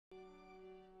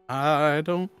I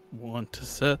don't want to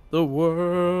set the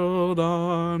world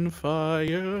on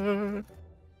fire.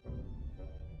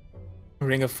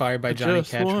 Ring of Fire by Johnny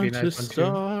Cash would be a nice one too.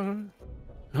 Start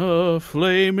a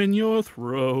flame in your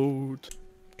throat.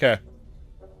 Okay.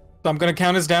 So I'm gonna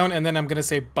count us down, and then I'm gonna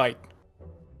say bite.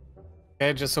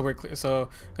 Okay, just so we're clear. So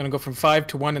I'm gonna go from 5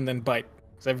 to 1, and then bite.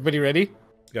 Is everybody ready?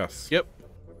 Yes. Yep.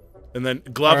 And then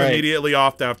glove All right. immediately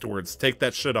off afterwards. Take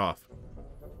that shit off.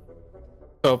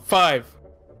 So 5,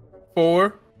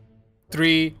 4,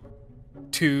 3,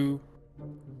 2,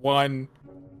 1,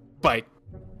 bite.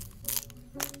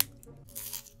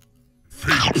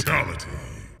 Fatality.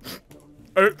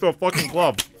 It's a fucking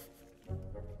glove.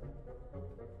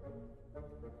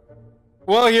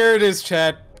 Well, here it is,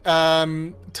 chat.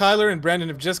 Tyler and Brandon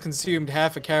have just consumed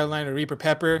half a Carolina Reaper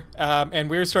pepper, and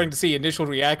we're starting to see initial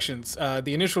reactions.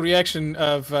 The initial reaction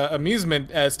of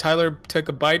amusement as Tyler took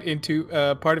a bite into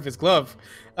part of his glove,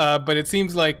 but it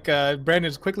seems like Brandon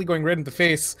is quickly going red in the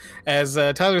face as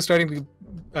Tyler is starting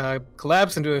to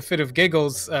collapse into a fit of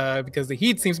giggles because the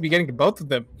heat seems to be getting to both of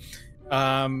them.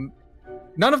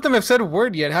 None of them have said a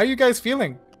word yet. How are you guys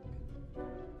feeling?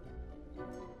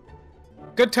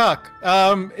 Good talk.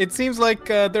 It seems like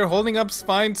they're holding up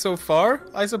fine so far,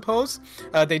 I suppose.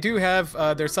 They do have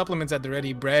their supplements at the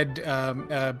ready. Bread.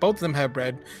 Both of them have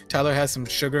bread. Tyler has some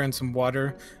sugar and some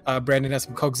water. Brandon has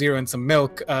some Coke Zero and some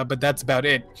milk, but that's about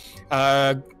it.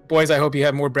 Boys, I hope you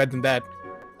have more bread than that.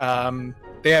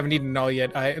 They haven't eaten it all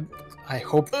yet. I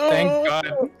hope, thank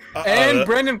God. And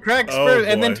Brandon cracks first,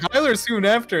 and then Tyler soon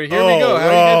after. Here we go. How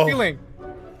are you guys feeling?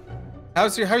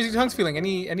 How's your tongues feeling?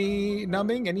 Any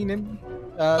numbing? Any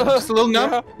just a little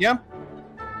numb? Yeah.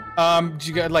 Did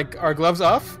you got like our gloves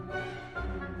off?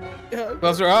 Yeah.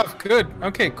 Gloves are off. Good.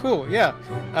 Okay. Cool. Yeah.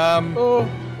 Oh.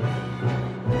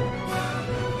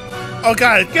 Oh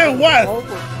god, get what?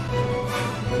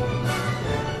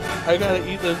 I gotta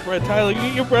eat this bread. Tyler, you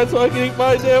eat your bread so I can eat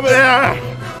mine, damn it. Yeah.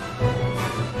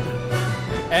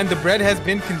 And the bread has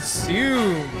been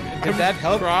consumed. Did that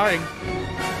help? Trying.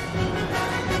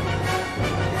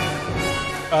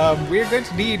 We're going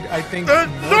to need, I think, It's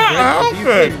more not bread for these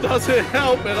helping. things. Doesn't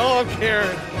help at all,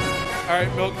 Karen. All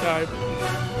right, milk time.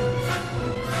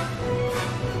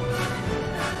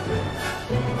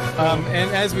 And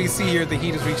as we see here, the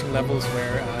heat is reaching levels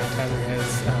where Tyler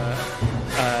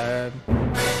has,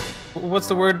 what's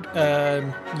the word?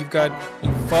 You've got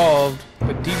evolved,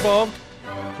 but devolved,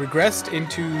 regressed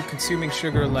into consuming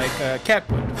sugar like cat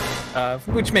would,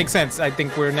 which makes sense. I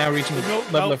think we're now reaching a milk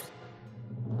level of,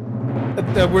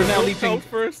 we're now reaching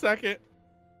for a second.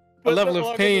 a level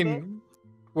of pain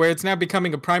where it's now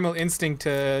becoming a primal instinct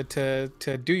to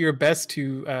do your best to.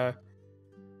 You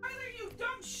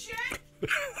dumb shit!